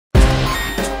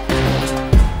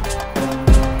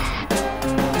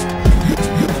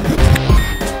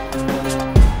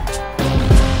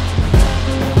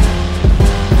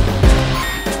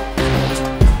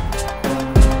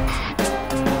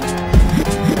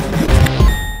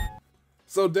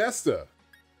So Desta,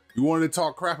 you wanted to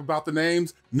talk crap about the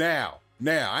names? Now,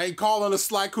 I ain't calling her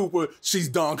Sly Cooper, she's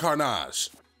Don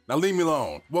Carnage. Now leave me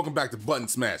alone. Welcome back to Button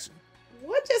Smashing.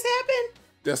 What just happened?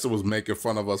 Desta was making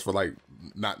fun of us for like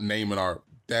not naming our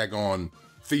daggone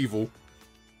Thievel.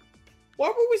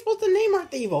 What were we supposed to name our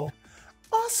Thievel?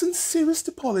 Our sincerest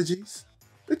apologies.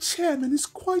 The chairman is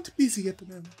quite busy at the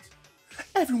moment.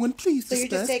 Everyone, please disperse. So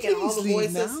you're just taking all the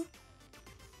voices? Now.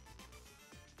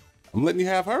 I'm letting you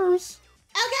have hers.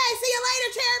 Okay, see you later,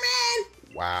 chairman.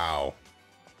 Wow.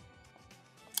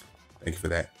 Thank you for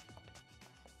that.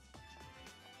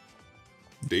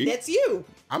 D? That's you.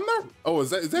 I'm not. Oh, is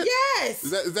that? Yes.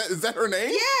 Is that her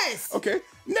name? Yes. Okay.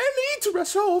 No need to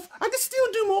rush off. I can still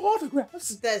do more autographs.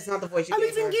 That's not the voice you I'll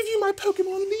gave even her. give you my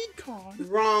Pokemon lead card.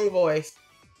 Wrong voice.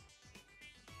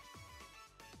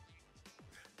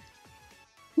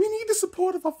 We need the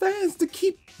support of our fans to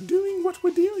keep doing what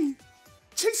we're doing.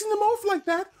 Chasing them off like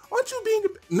that, aren't you being a...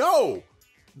 No!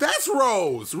 That's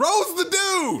Rose! Rose the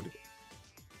dude!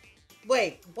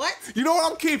 Wait, what? You know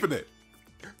what? I'm keeping it.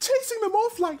 Chasing them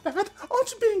off like that,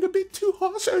 aren't you being a bit too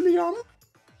harsh early on?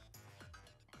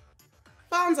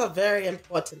 Fans are very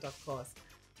important, of course.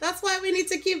 That's why we need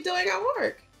to keep doing our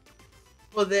work.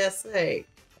 For their sake.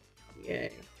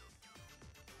 Yay.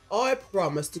 I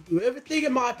promise to do everything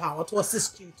in my power to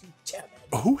assist you to chairman.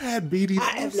 Who had BD?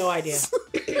 I have no idea.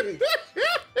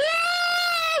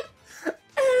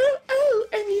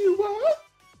 And you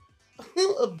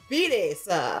A BD,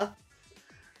 sir.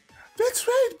 That's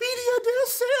right, BD, I dare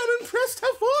say I'm impressed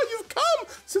how far you've come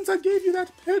since I gave you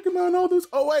that Pokemon all those...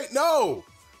 Oh, wait, no!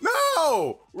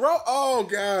 No! Oh,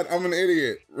 God, I'm an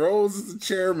idiot. Rose is the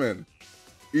chairman.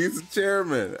 He's the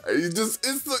chairman.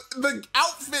 The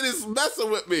outfit is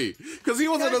messing with me. Because he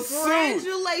was in a suit.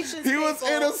 Congratulations, He was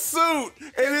in a suit,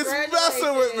 and it's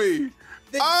messing with me.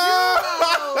 The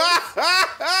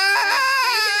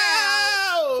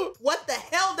what the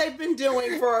hell they've been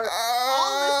doing for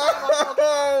all this time.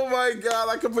 Oh my God,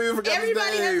 I completely forgot his name.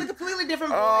 Everybody has a completely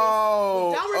different voice. Oh,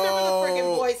 We don't remember the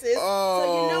freaking voices.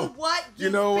 So you know what? You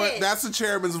know what? That's the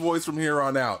chairman's voice from here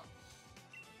on out.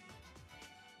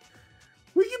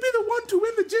 Will you be the one to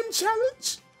win the gym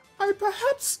challenge?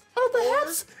 Perhaps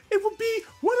it will be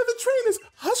one of the trainers.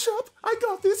 Hush up, I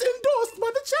got this, endorsed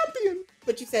by the champion.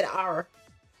 But you said our.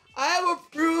 I will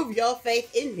prove your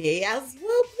faith in me as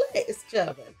well placed,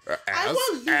 chairman. I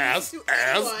won't lose to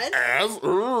anyone.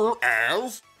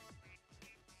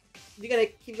 You gonna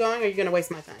keep going or are you gonna waste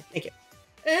my time? Thank you.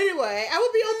 Anyway, I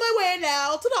will be on my way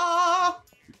now. Ta-da!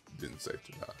 Didn't say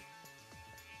ta-da.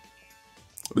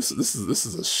 This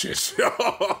is a shit show.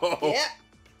 Yeah.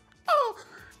 Oh,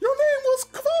 your name was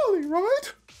Cavalli,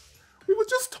 right? We were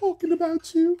just talking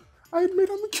about you. I admit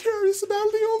I'm curious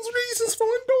about Leon's reasons for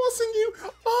endorsing you.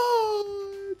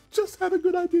 Oh, just had a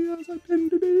good idea, as I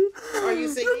tend to do. Are you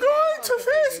singing? You're going to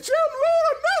face Gym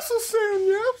Lord Nessa soon,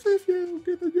 yes? If you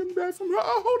get the gym back from her,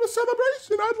 I'll hold a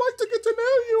celebration. I'd like to get to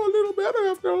know you a little better,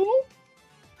 after all.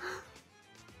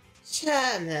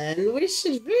 Chairman, we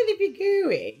should really be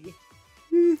going.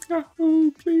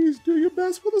 Oh, please do your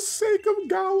best for the sake of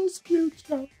Gala's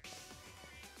future.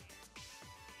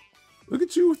 Look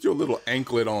at you with your little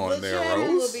anklet on there, Rose. The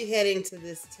chairman will be heading to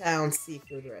this town's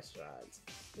seafood restaurant.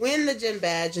 Win the gym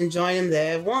badge and join him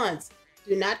there at once.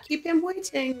 Do not keep him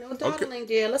waiting. No dawdling,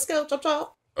 dear. Let's go. Chop,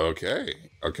 chop. Okay.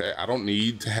 I don't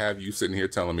need to have you sitting here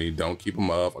telling me don't keep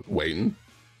him up, waiting.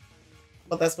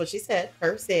 Well, that's what she said.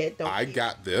 Her said. I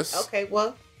got this. Okay,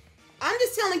 well, I'm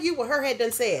just telling you what her had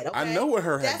done said. Okay? I know what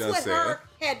her had done said. That's what her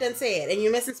had done said, and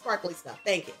you're missing sparkly stuff.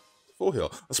 Thank you. Full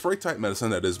heal, a spray type medicine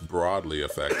that is broadly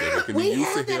effective. It can we be used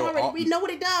have to that heal already. all... We know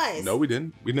what it does. No, we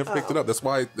didn't. We never picked it up. That's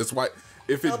why.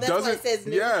 If it doesn't, why it says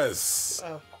new. Yes.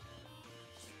 Oh.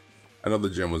 I know the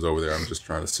gym was over there. I'm just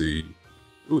trying to see.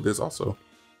 Ooh, there's also. I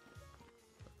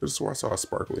could have swore I saw a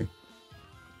sparkly.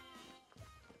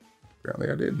 Apparently,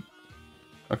 I didn't.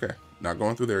 Okay, not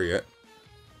going through there yet.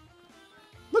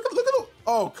 Look at the.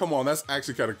 Oh, come on, that's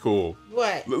actually kind of cool.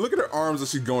 What? Look at her arms as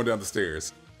she's going down the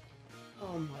stairs.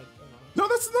 Oh my god. No,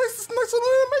 that's nice. That's a nice little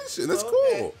animation. That's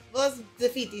cool. Well, let's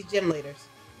defeat these gym leaders.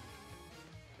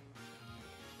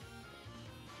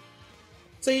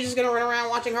 So you're just gonna run around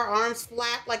watching her arms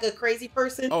flap like a crazy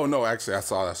person? Oh no, actually, I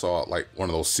saw like one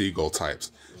of those seagull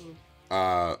types.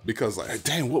 Because like,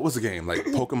 dang, what was the game? Like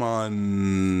Pokemon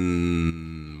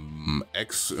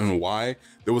X and Y.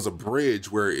 There was a bridge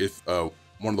where if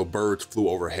one of the birds flew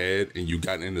overhead and you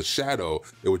got in the shadow,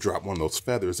 it would drop one of those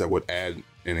feathers that would add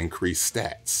and increase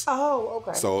stats. Oh,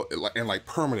 okay. So like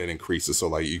permanent increases. So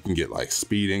like you can get like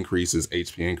speed increases,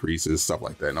 HP increases, stuff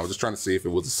like that. And I was just trying to see if it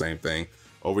was the same thing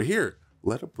over here.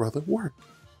 Let a brother work.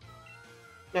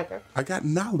 Okay. I got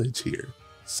knowledge here,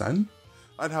 son.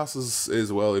 Lighthouses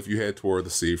is, well, if you head toward the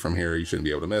sea from here, you shouldn't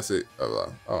be able to miss it.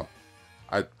 Oh,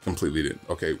 I completely didn't.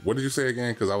 Okay, what did you say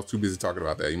again? Because I was too busy talking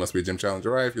about that. You must be a gym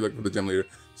challenger, right? If you're looking for the gym leader,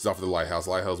 she's off at the lighthouse.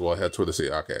 Lighthouse will head toward the sea.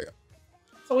 Okay.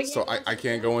 So I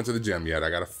can't go into the gym yet. I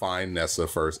got to find Nessa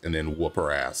first and then whoop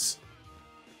her ass.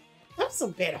 That's a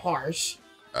bit harsh.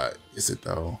 Is it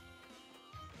though?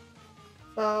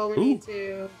 So we need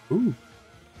to... Ooh,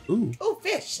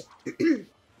 fish.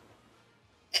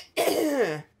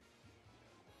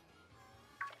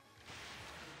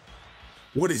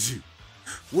 What is you?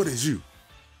 What is you?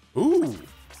 Ooh.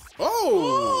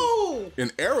 Oh! An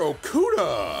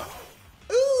Arrokuda.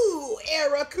 Ooh,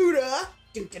 Arrokuda.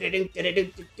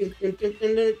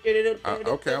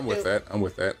 Okay, I'm with that. I'm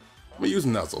with that. I'm gonna use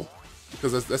Nuzzle.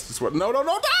 Because that's just what... No,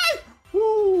 die!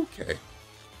 Woo, okay.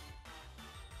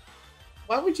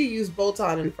 Why would you use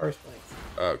Bolton in the first place?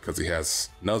 Because he has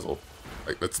Nuzzle.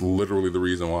 Like, that's literally the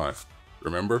reason why.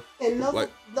 Remember? And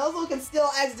Nuzzle can still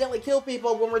accidentally kill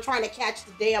people when we're trying to catch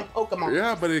the damn Pokemon.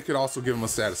 Yeah, but it could also give him a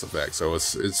status effect. So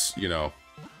it's you know,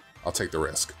 I'll take the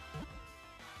risk.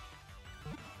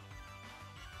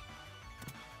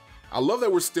 I love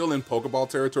that we're still in Pokeball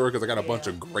territory because I got a bunch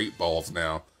of great balls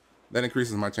now. That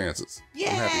increases my chances. Yay!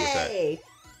 I'm happy with that.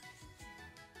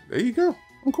 There you go.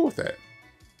 I'm cool with that.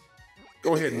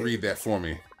 Go ahead and read that for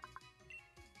me.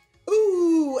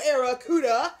 Ooh,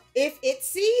 Arrokuda. If it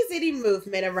sees any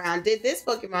movement around it, this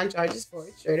Pokemon charges for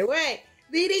it straight away,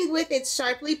 leading with its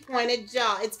sharply pointed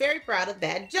jaw. It's very proud of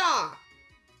that jaw.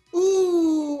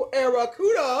 Ooh,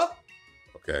 Arrokuda.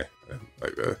 Okay.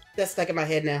 Like that's stuck in my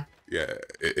head now. Yeah,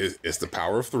 it's the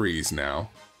power of threes now.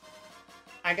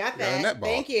 I got that.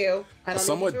 Thank you. A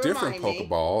somewhat different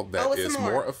Pokeball that is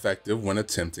more effective when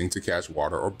attempting to catch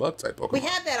water or bug type Pokemon. We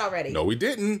had that already. No, we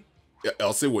didn't.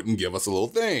 Else it wouldn't give us a little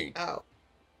thing. Oh.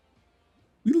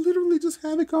 We literally just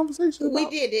had a conversation about... We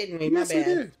did, didn't we? My bad. We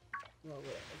did.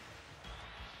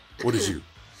 What is you?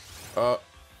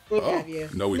 We have you.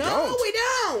 No, we don't. No, we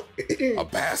don't. A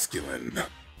Basculin.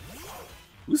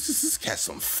 Let's just catch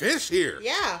some fish here.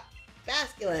 Yeah.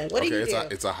 Basculin. What do you do?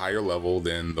 It's a higher level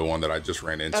than the one that I just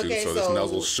ran into, so this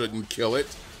Nuzzle shouldn't kill it.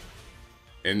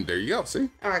 And there you go,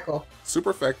 see? All right, cool. Super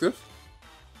effective.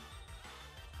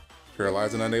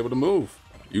 Paralyzed and unable to move.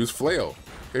 Use Flail.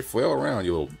 Okay, flail around,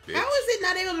 you little bitch. How is it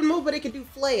not able to move, but it can do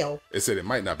flail? It said it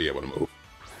might not be able to move.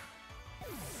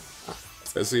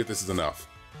 Let's see if this is enough.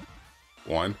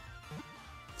 1,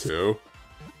 2,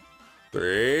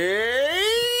 3.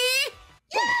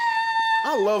 Yeah!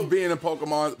 I love being in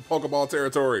Pokeball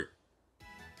territory.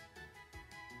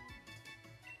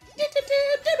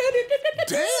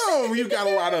 Damn, you got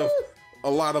a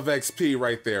lot of XP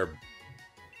right there.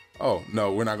 Oh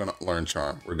no, we're not gonna learn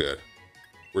Charm. We're good.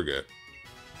 We're good.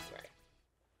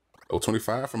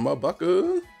 025 from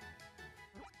Mabucker.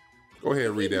 Go ahead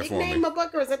and read that for me. Nickname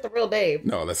Mabucker, or is that the real name?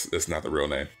 No, that's not the real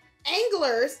name.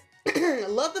 Anglers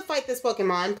love to fight this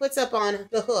Pokemon, puts up on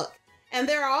the hook. And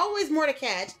there are always more to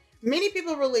catch. Many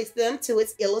people release them to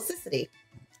its elasticity.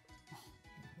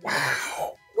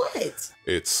 Wow. What?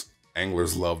 It's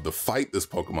anglers love to fight this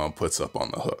Pokemon puts up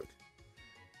on the hook.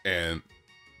 And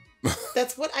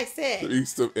that's what I said.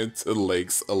 Release them into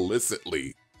lakes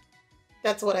illicitly.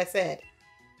 That's what I said.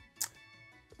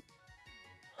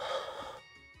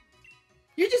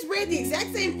 You just read the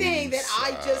exact same thing that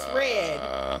I just read.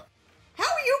 How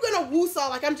are you gonna woosaw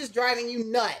like I'm just driving you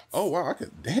nuts? Oh wow,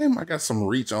 I got some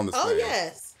reach on this thing. Oh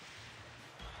yes.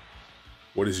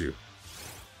 What is you?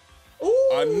 Ooh.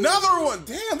 Another one.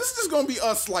 Damn, this is just gonna be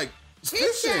us like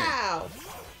fishing. Chinchou.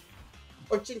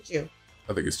 Or Chinchou.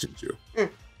 I think it's Chinchou.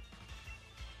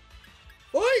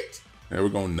 Wait. And we're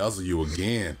gonna nuzzle you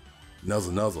again.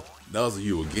 Nuzzle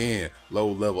you again.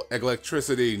 Low level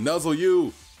electricity. Nuzzle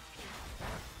you.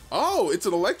 Oh, it's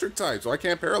an electric type, so I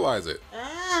can't paralyze it.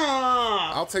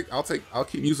 Ah. I'll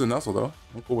keep using Nuzzle though.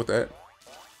 I'm cool with that.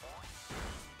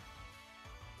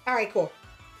 All right, cool.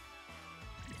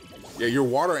 Yeah, your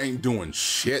water ain't doing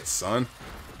shit, son.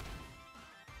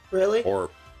 Really? Or,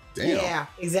 damn. Yeah,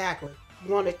 exactly.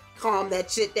 You want to calm that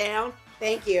shit down?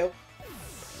 Thank you.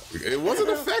 It wasn't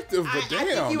effective, but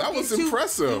damn, that was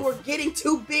impressive. You were getting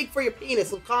too big for your penis,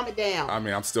 so calm it down. I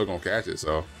mean, I'm still gonna catch it,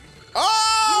 so.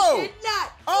 Oh! You did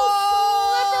not.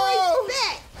 Oh! You slippery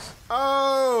bitch.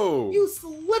 Oh! You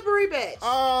slippery bitch.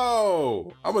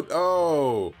 Oh!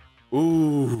 Oh!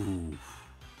 Ooh.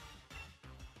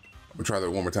 I'm gonna try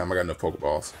that one more time. I got enough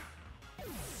Pokeballs.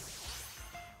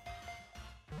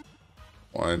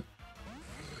 1.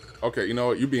 Okay, you know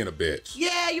what? You're being a bitch.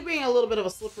 Yeah, you're being a little bit of a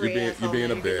slippery asshole. You're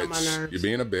being a bitch. You're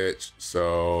being a bitch,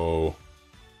 so...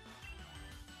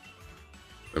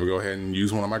 Let me go ahead and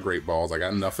use one of my great balls. I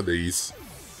got enough of these.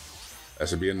 That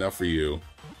should be enough for you.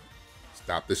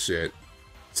 Stop the shit.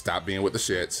 Stop being with the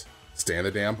shits. Stay in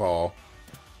the damn ball.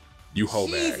 You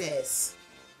hold back. Jesus.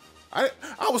 I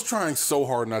was trying so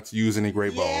hard not to use any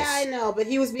great balls. Yeah, I know, but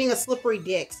he was being a slippery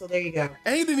dick, so there you go.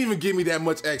 And he didn't even give me that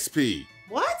much XP.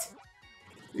 What?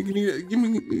 Give me,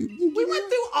 We went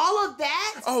through all of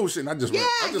that? Oh shit,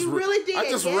 You really did. I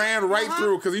just ran right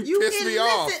through because he pissed me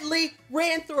off. You illicitly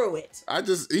ran through it.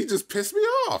 He just pissed me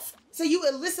off. So you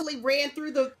illicitly ran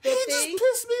through the He thing? just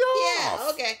pissed me off. Yeah,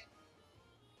 okay.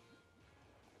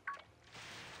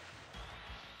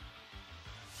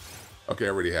 Okay, I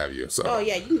already have you. So. Oh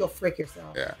yeah, you can go frick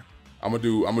yourself. Yeah, I'm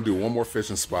gonna do one more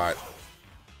fishing spot.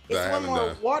 It's one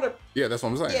more water. Yeah, that's what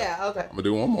I'm saying. Yeah, okay. I'm gonna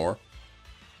do one more.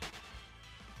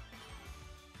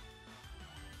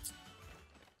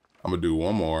 I'm gonna do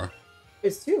one more.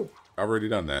 It's two. I've already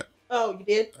done that. Oh, you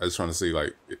did? I was trying to see,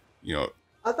 like, you know.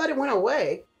 I thought it went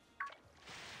away.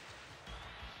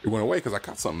 It went away because I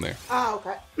caught something there. Oh,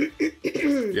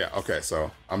 okay. Yeah. Okay. So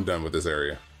I'm done with this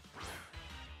area.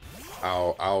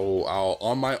 I'll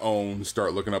on my own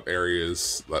start looking up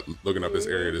areas, looking up this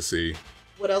area to see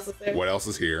what else is there. What else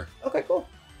is here? Okay, cool.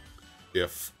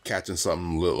 If catching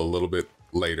something a little bit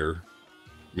later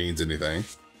means anything.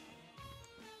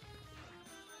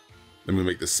 Let me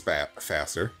make this spat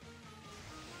faster.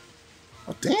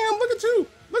 Oh damn! Look at you!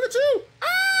 Look at you!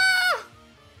 Ah!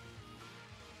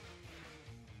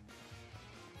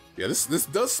 Yeah, this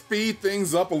does speed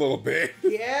things up a little bit.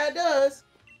 Yeah, it does.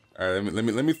 All right, let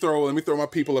me throw my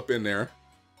people up in there.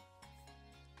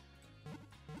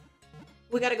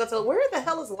 We gotta go to where the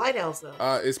hell is the lighthouse though?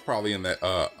 It's probably in that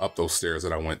up those stairs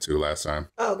that I went to last time.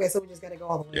 Oh, okay, so we just gotta go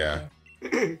all the way.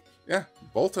 Yeah. Yeah,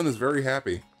 Bolton is very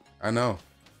happy. I know.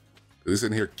 He's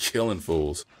sitting here killing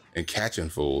fools and catching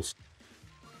fools.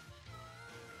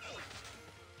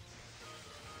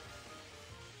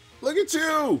 Look at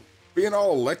you being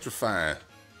all electrifying.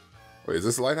 Wait, is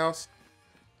this the lighthouse?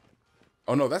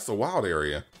 Oh no, that's the wild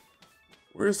area.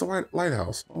 Where's the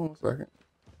lighthouse? Oh, 1 second.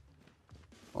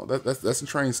 Oh, that's a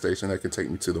train station that could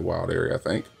take me to the wild area, I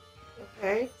think.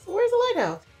 Okay, so where's the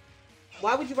lighthouse?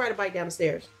 Why would you ride a bike down the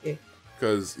stairs? Yeah.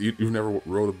 Because you've never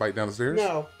rode a bike down the stairs?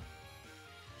 No.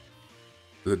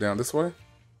 Is it down this way?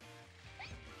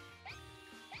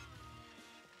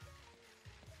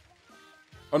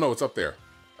 Oh no, it's up there.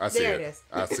 I see there it. It is.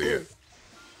 I see it.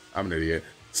 I'm an idiot.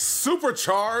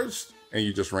 Supercharged, and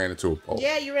you just ran into a pole.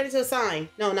 Yeah, you ran into a sign.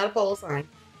 No, not a pole, a sign.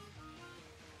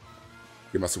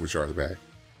 Get my supercharged back.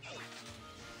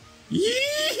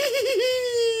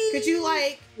 Could you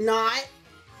like not?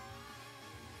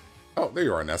 Oh, there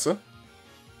you are, Nessa.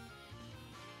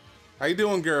 How you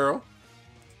doing, girl?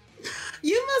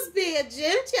 You must be a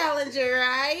gym challenger,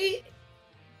 right?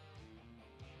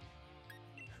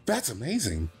 That's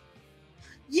amazing.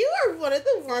 You are one of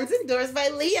the ones endorsed by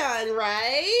Leon,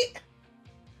 right?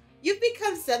 You've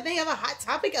become something of a hot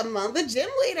topic among the gym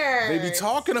leaders. They be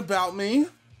talking about me.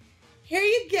 Here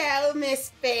you go, Miss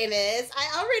Famous.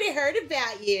 I already heard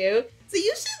about you, so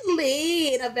you should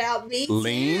lean about me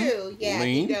too. Yeah,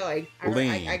 lean? keep going.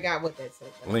 Lean. I got what that said.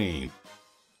 Lean.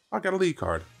 I got a lead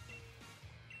card.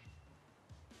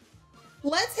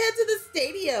 Let's head to the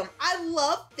stadium. I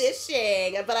love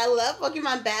fishing, but I love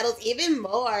Pokemon battles even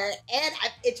more. And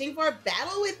I'm itching for a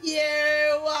battle with you.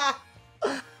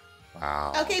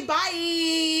 Wow. Okay,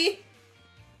 bye.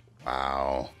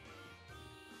 Wow.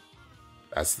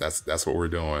 That's what we're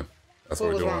doing. That's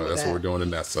what we're doing. That's what we're doing in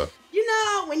Nessa. You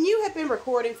know, when you have been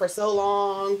recording for so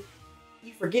long,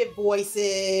 you forget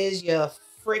voices, you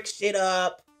frick shit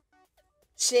up,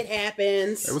 shit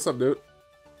happens. Hey, what's up, dude?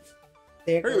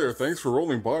 Hey there, thanks for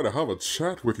rolling by to have a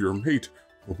chat with your mate,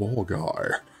 the ball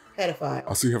guy. Pedophile.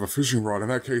 I see you have a fishing rod. In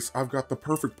that case, I've got the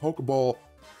perfect Pokeball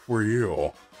for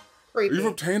you. Creepy. You've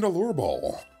obtained a lure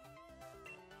ball.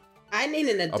 I need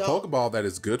an adult. A Pokeball that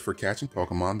is good for catching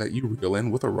Pokemon that you reel in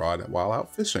with a rod while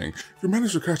out fishing. If you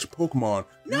manage to catch a Pokemon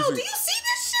No, using... do you see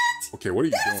this shit? Okay, what are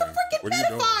you doing? That's a freaking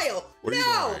pedophile. What are you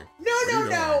doing?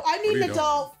 No. I need an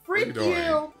adult. Freak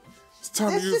you. It's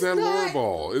time to use that lure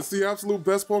ball. It's the absolute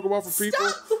best Pokeball for people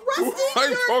who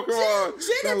like Pokemon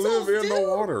that live in the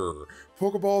water.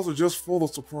 Pokeballs are just full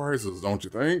of surprises, don't you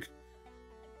think?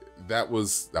 That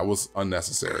was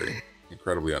unnecessary.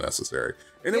 Incredibly unnecessary.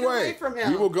 Anyway,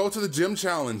 we will go to the gym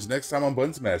challenge next time on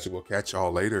Button Smash. We'll catch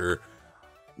y'all later.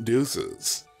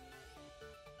 Deuces.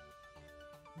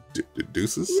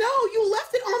 Deuces? No, you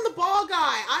left it on the ball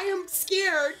guy. I am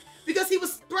scared because he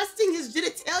was thrusting his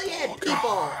genitalia at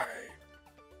people.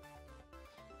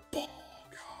 Ball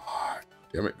guy.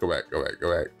 Damn it, go back. Ball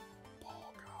guy.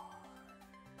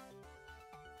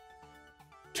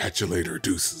 Catch you later,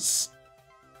 deuces.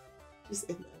 Just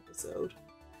end the episode.